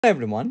Hello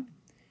everyone.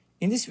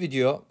 In this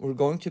video, we're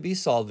going to be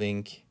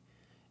solving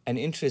an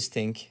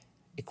interesting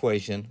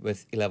equation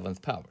with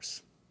 11th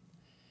powers.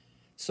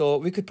 So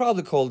we could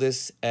probably call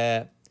this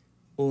a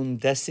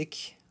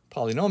Undecic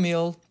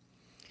polynomial,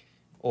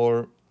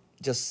 or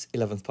just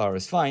 11th power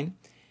is fine.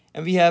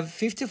 And we have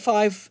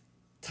 55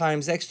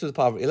 times x to the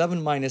power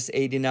 11 minus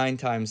 89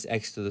 times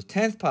x to the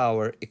 10th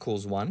power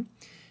equals 1.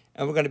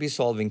 And we're going to be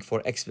solving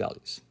for x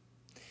values.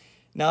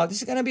 Now,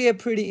 this is going to be a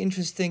pretty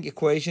interesting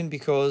equation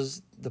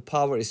because the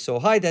power is so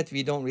high that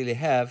we don't really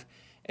have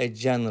a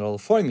general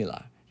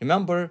formula.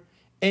 Remember,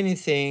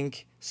 anything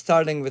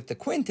starting with the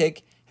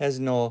quintic has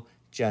no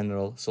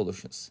general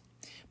solutions.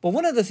 But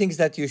one of the things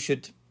that you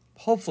should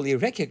hopefully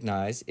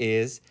recognize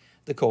is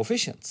the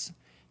coefficients,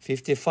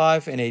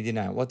 55 and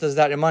 89. What does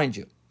that remind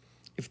you?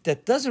 If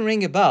that doesn't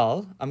ring a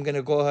bell, I'm going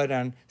to go ahead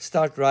and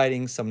start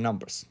writing some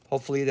numbers.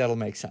 Hopefully that'll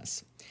make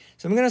sense.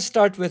 So I'm going to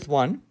start with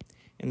 1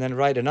 and then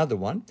write another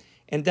one.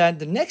 And then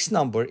the next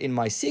number in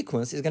my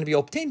sequence is going to be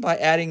obtained by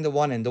adding the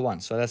 1 and the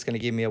 1. So that's going to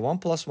give me a 1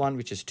 plus 1,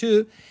 which is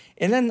 2.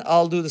 And then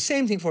I'll do the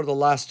same thing for the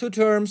last two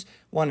terms.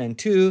 1 and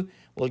 2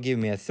 will give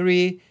me a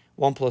 3.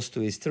 1 plus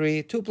 2 is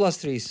 3. 2 plus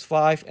 3 is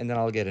 5. And then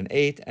I'll get an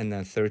 8 and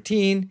then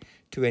 13.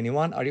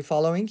 21. Are you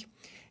following?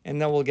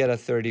 And then we'll get a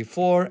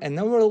 34. And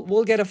then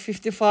we'll get a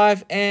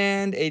 55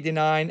 and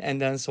 89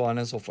 and then so on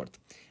and so forth.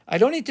 I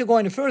don't need to go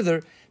any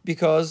further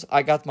because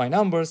I got my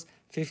numbers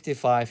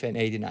 55 and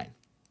 89.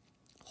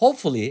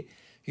 Hopefully,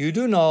 you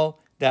do know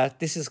that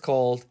this is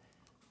called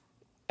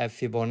a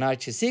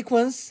Fibonacci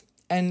sequence,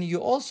 and you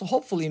also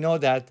hopefully know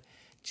that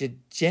the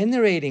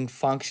generating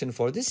function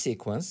for this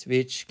sequence,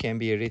 which can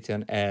be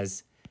written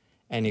as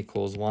n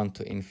equals 1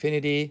 to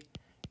infinity,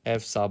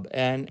 f sub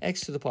n,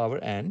 x to the power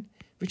n,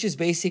 which is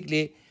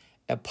basically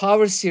a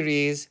power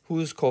series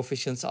whose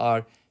coefficients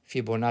are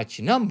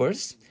Fibonacci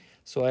numbers.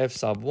 So f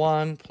sub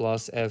 1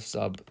 plus f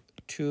sub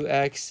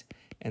 2x,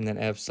 and then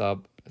f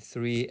sub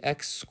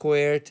 3x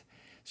squared,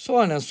 so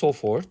on and so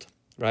forth,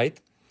 right?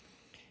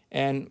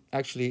 And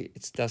actually,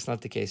 that's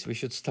not the case. We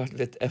should start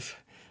with f.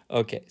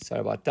 Okay,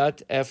 sorry about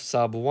that. F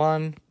sub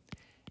 1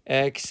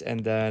 x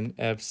and then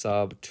f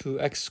sub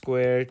 2x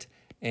squared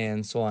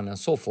and so on and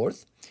so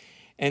forth.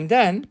 And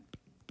then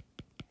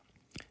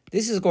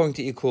this is going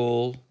to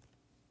equal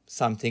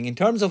something in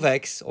terms of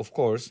x, of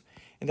course,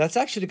 and that's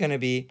actually going to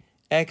be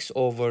x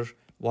over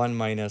 1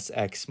 minus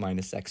x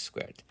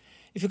squared.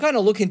 If you kind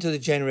of look into the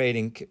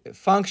generating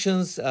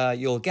functions,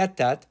 you'll get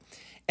that.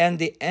 And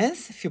the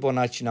nth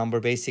Fibonacci number,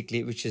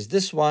 basically, which is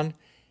this one,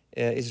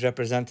 is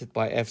represented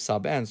by f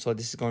sub n. So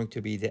this is going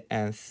to be the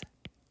nth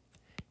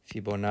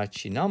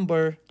Fibonacci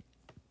number.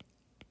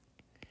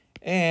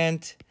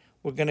 And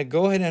we're going to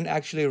go ahead and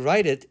actually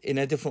write it in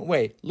a different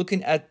way,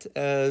 looking at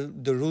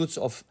the roots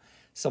of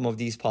some of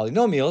these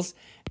polynomials.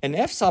 And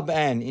f sub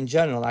n, in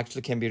general,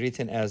 actually can be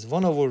written as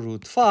 1 over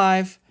root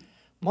 5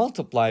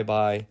 multiplied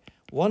by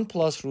 1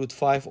 plus root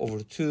 5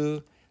 over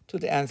 2 to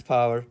the nth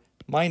power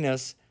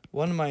minus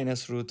 1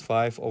 minus root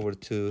 5 over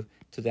 2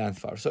 to the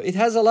nth power. So it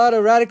has a lot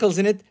of radicals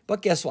in it,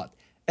 but guess what?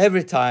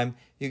 Every time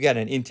you get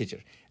an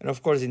integer. And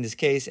of course, in this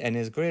case, n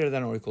is greater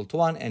than or equal to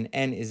 1, and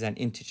n is an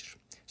integer.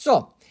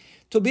 So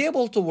to be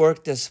able to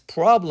work this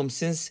problem,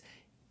 since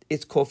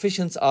its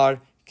coefficients are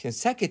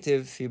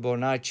consecutive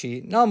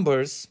Fibonacci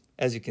numbers,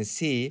 as you can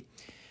see,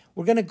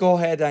 we're going to go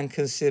ahead and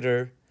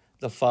consider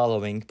the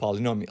following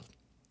polynomial,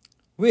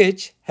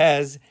 which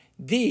has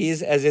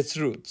these as its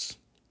roots.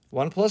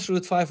 1 plus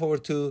root 5 over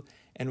 2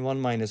 and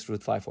 1 minus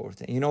root 5 over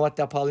 10. You know what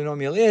that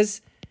polynomial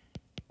is?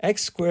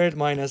 X squared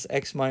minus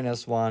x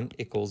minus 1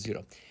 equals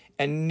 0.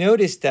 And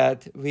notice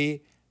that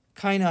we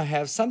kind of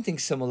have something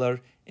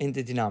similar in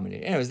the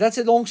denominator. Anyways, that's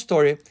a long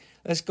story.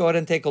 Let's go ahead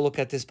and take a look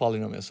at this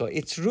polynomial. So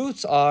its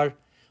roots are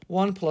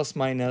 1 plus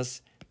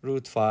minus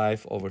root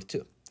 5 over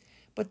 2.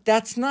 But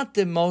that's not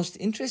the most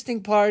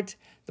interesting part.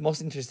 The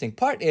most interesting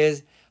part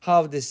is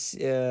how this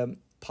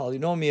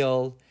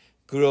polynomial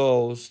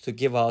grows to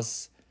give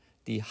us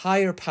the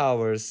higher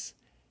powers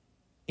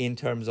in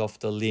terms of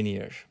the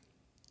linear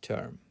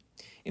term.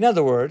 In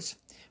other words,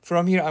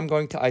 from here, I'm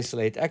going to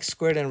isolate x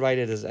squared and write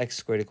it as x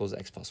squared equals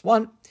x plus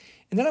 1.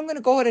 And then I'm going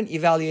to go ahead and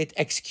evaluate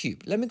x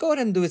cubed. Let me go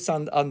ahead and do it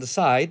on the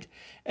side.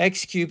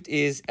 X cubed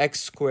is x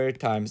squared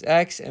times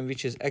x, and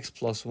which is x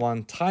plus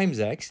 1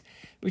 times x,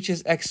 which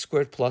is x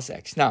squared plus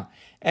x. Now,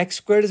 x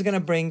squared is going to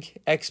bring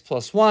x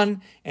plus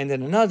 1, and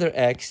then another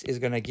x is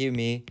going to give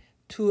me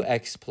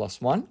 2x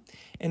plus 1.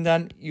 And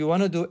then you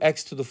want to do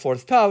x to the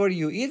 4th power.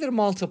 You either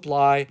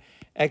multiply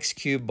x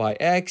cubed by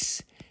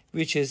x,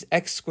 which is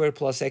x squared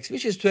plus x,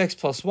 which is 2x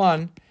plus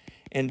 1.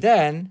 And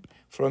then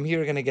from here,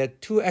 you're going to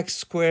get 2x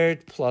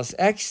squared plus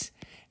x.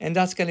 And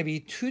that's going to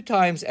be 2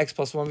 times x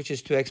plus 1, which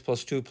is 2x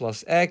plus 2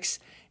 plus x.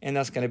 And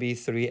that's going to be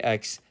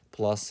 3x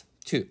plus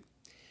 2.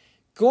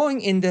 Going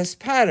in this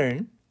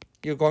pattern,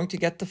 you're going to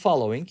get the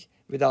following.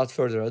 Without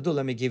further ado,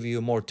 let me give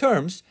you more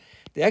terms.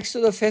 The x to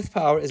the 5th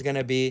power is going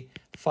to be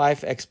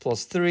 5x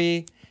plus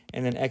 3.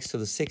 And then x to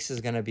the 6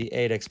 is going to be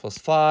 8x plus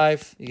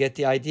 5. You get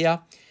the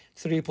idea?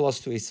 3 plus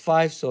 2 is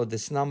 5. So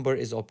this number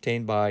is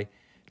obtained by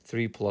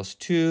 3 plus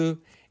 2.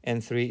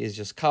 and 3 is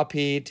just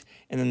copied,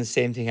 and then the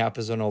same thing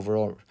happens on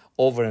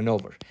over and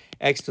over.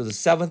 X to the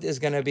 7th is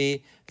going to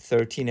be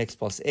 13x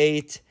plus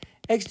 8.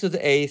 X to the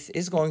 8th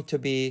is going to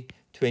be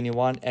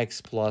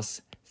 21x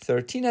plus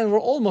 13, and we're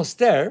almost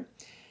there.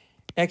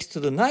 X to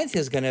the 9th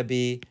is going to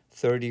be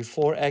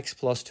 34x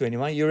plus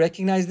 21. You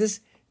recognize this?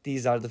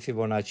 These are the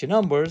Fibonacci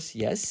numbers,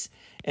 yes.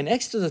 And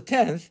x to the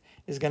 10th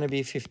is going to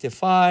be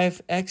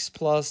 55x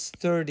plus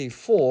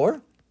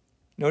 34.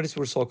 Notice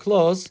we're so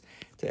close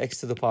to x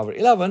to the power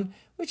 11,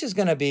 which is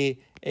going to be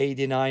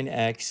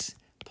 89x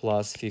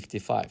plus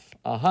 55.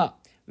 Aha,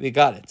 we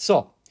got it.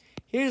 So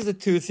here's the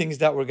two things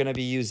that we're going to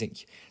be using.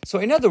 So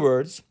in other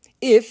words,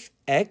 if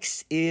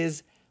x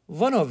is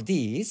one of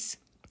these,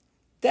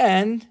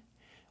 then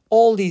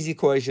all these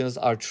equations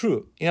are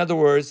true. In other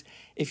words,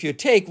 if you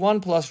take 1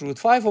 plus root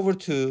 5 over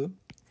 2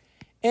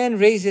 and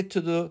raise it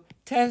to the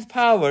 10th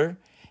power,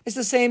 it's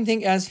the same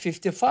thing as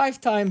 55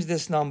 times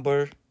this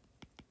number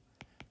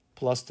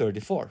plus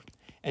 34.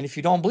 And if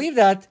you don't believe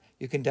that,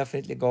 you can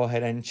definitely go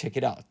ahead and check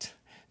it out.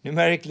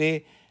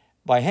 Numerically,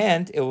 by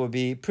hand, it will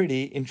be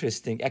pretty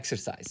interesting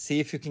exercise. See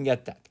if you can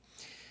get that.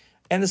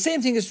 And the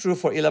same thing is true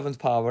for 11th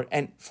power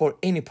and for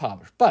any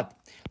power. But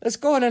let's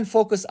go ahead and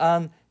focus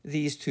on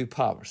these two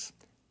powers.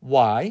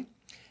 Why?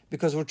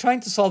 Because we're trying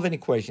to solve an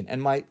equation,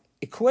 and my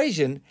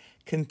equation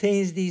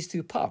contains these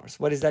two powers.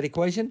 What is that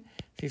equation?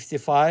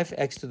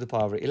 55x to the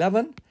power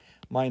 11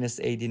 minus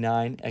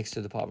 89x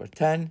to the power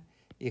 10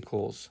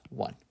 equals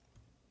 1.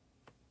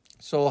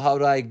 So how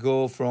do I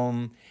go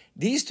from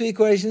these two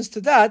equations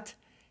to that?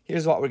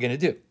 Here's what we're going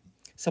to do.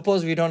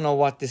 Suppose we don't know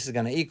what this is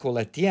going to equal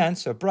at the end.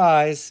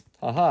 Surprise.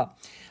 Haha.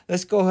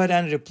 Let's go ahead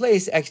and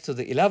replace x to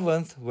the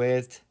 11th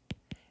with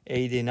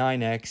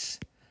 89x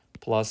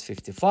plus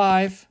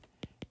 55.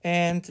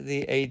 And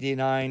the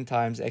 89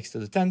 times x to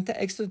the 10.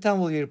 X to the 10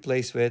 will be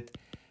replaced with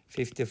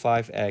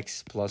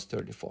 55x plus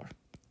 34.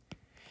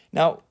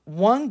 Now,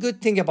 one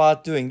good thing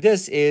about doing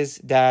this is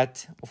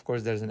that, of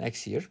course, there's an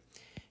x here.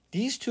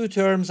 These two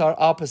terms are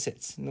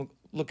opposites.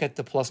 Look at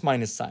the plus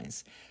minus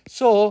signs.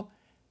 So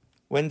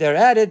when they're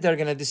added, they're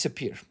going to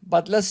disappear.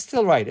 But let's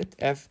still write it.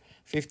 F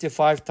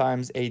 55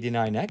 times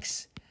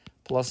 89x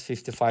plus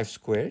 55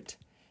 squared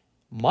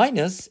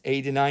minus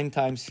 89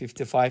 times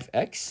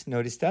 55x.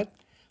 Notice that.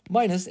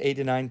 Minus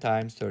 89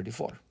 times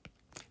 34.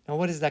 Now,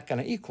 what is that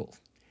going to equal?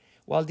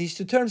 Well, these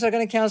two terms are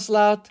going to cancel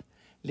out,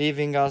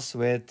 leaving us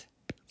with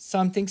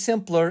something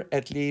simpler,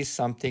 at least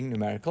something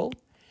numerical.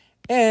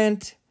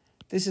 And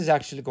this is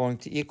actually going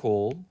to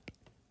equal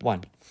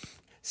 1.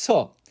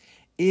 So,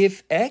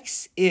 if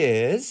x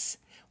is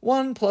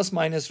 1 plus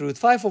minus root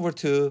 5 over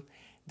 2,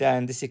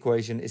 then this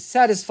equation is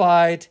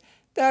satisfied.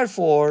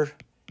 Therefore,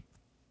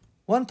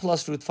 1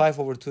 plus root 5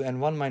 over 2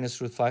 and 1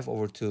 minus root 5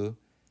 over 2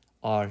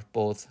 are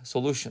both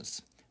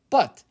solutions.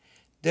 But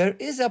there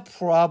is a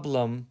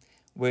problem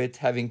with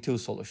having two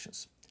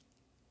solutions.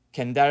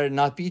 Can there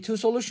not be two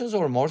solutions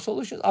or more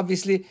solutions?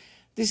 Obviously,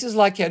 this is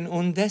like an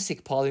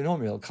Undecic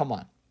polynomial. Come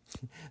on.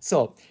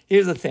 So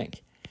here's the thing.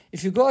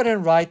 If you go ahead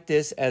and write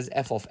this as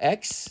f of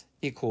x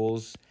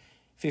equals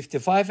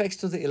 55x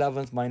to the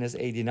 11th minus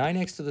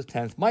 89x to the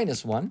 10th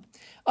minus 1,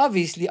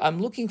 obviously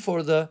I'm looking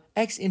for the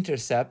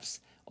x-intercepts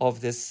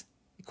of this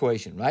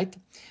equation, right?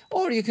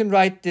 Or you can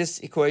write this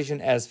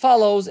equation as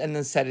follows and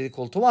then set it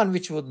equal to 1,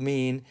 which would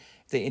mean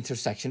the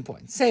intersection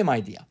point. Same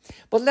idea.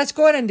 But let's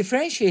go ahead and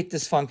differentiate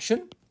this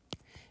function.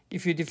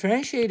 If you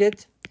differentiate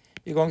it,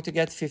 you're going to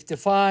get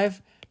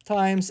 55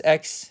 times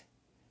x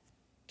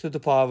to the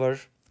power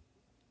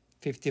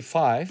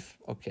 55.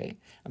 Okay,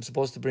 I'm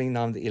supposed to bring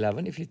down the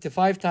 11. If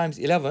 55 times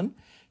 11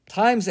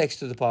 times x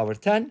to the power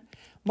 10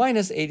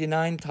 minus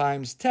 89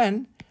 times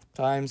 10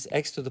 times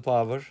x to the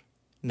power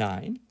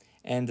 9.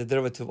 And the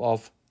derivative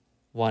of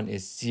 1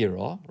 is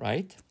 0,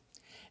 right?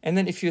 And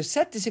then if you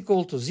set this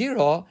equal to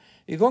 0,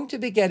 you're going to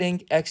be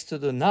getting x to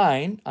the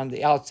 9 on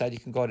the outside. You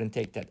can go ahead and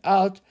take that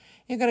out.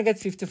 You're going to get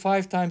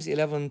 55 times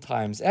 11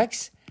 times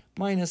x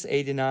minus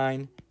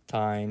 89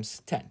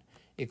 times 10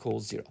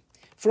 equals 0.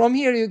 From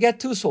here, you get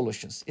two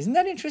solutions. Isn't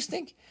that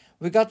interesting?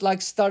 We got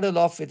like started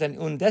off with an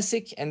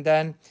Undecic, and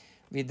then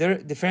we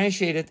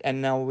differentiated,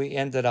 and now we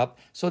ended up.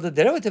 So the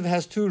derivative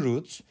has two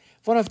roots.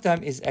 One of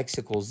them is x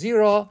equals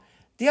 0.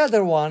 The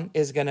other one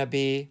is going to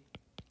be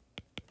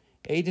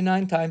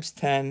 89 times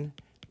 10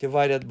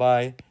 divided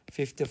by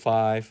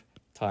 55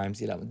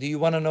 times 11. Do you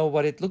want to know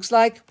what it looks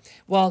like?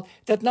 Well,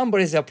 that number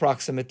is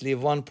approximately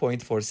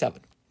 1.47.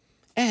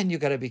 And you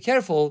got to be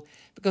careful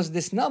because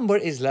this number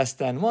is less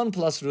than 1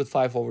 plus root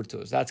 5 over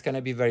 2. So that's going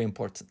to be very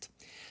important.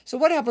 So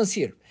what happens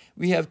here?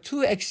 We have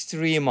two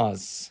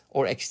extremas,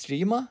 or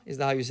extrema, is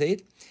that how you say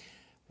it?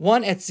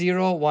 One at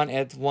 0, one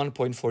at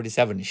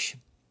 1.47-ish.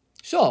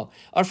 So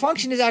our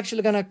function is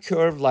actually going to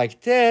curve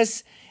like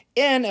this,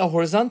 and a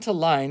horizontal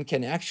line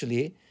can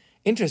actually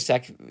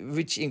intersect,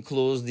 which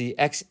includes the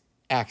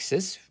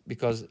x-axis,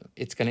 because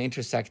it's going to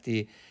intersect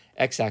the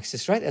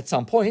x-axis, right? At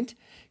some point,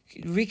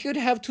 we could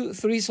have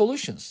three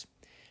solutions.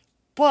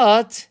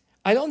 But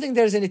I don't think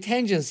there's any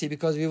tangency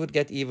because we would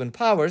get even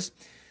powers.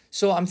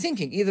 So I'm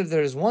thinking either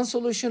there is one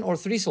solution or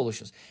three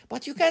solutions.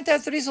 But you can't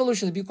have three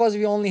solutions because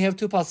we only have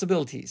two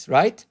possibilities,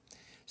 right?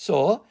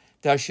 So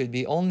there should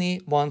be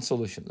only one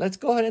solution. Let's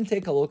go ahead and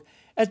take a look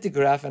at the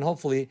graph, and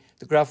hopefully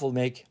the graph will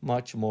make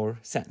much more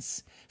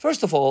sense.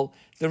 First of all,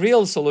 the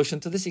real solution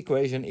to this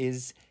equation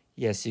is,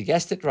 yes, you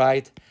guessed it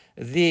right,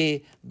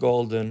 the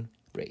golden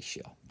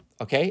ratio.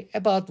 Okay,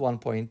 about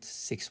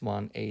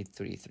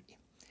 1.61833.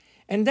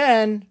 And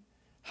then,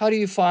 how do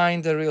you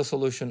find the real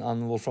solution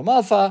on Wolfram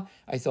alpha?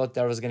 I thought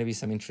there was going to be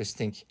some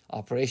interesting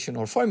operation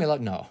or formula.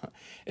 No,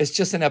 it's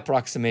just an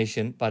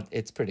approximation, but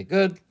it's pretty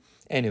good.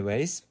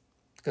 Anyways,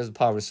 because the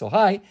power is so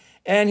high.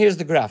 And here's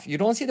the graph. You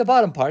don't see the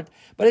bottom part,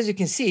 but as you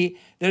can see,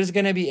 there's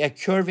going to be a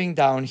curving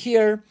down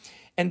here.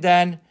 And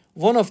then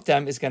one of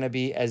them is going to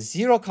be a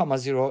 0,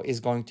 0 is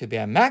going to be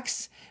a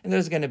max, and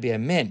there's going to be a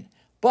min.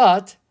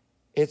 But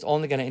it's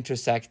only going to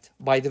intersect.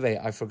 By the way,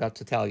 I forgot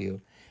to tell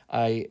you,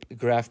 I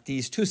graphed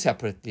these two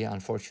separately,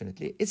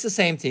 unfortunately. It's the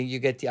same thing. You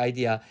get the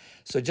idea.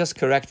 So just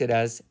correct it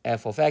as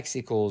f of x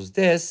equals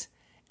this,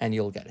 and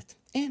you'll get it.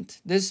 And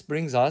this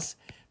brings us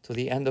to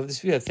the end of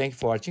this video. Thank you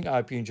for watching. I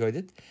hope you enjoyed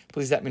it.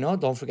 Please let me know.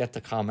 Don't forget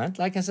to comment,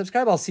 like, and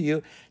subscribe. I'll see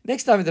you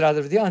next time with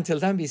another video. Until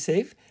then, be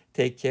safe,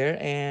 take care,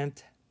 and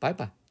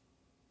bye-bye.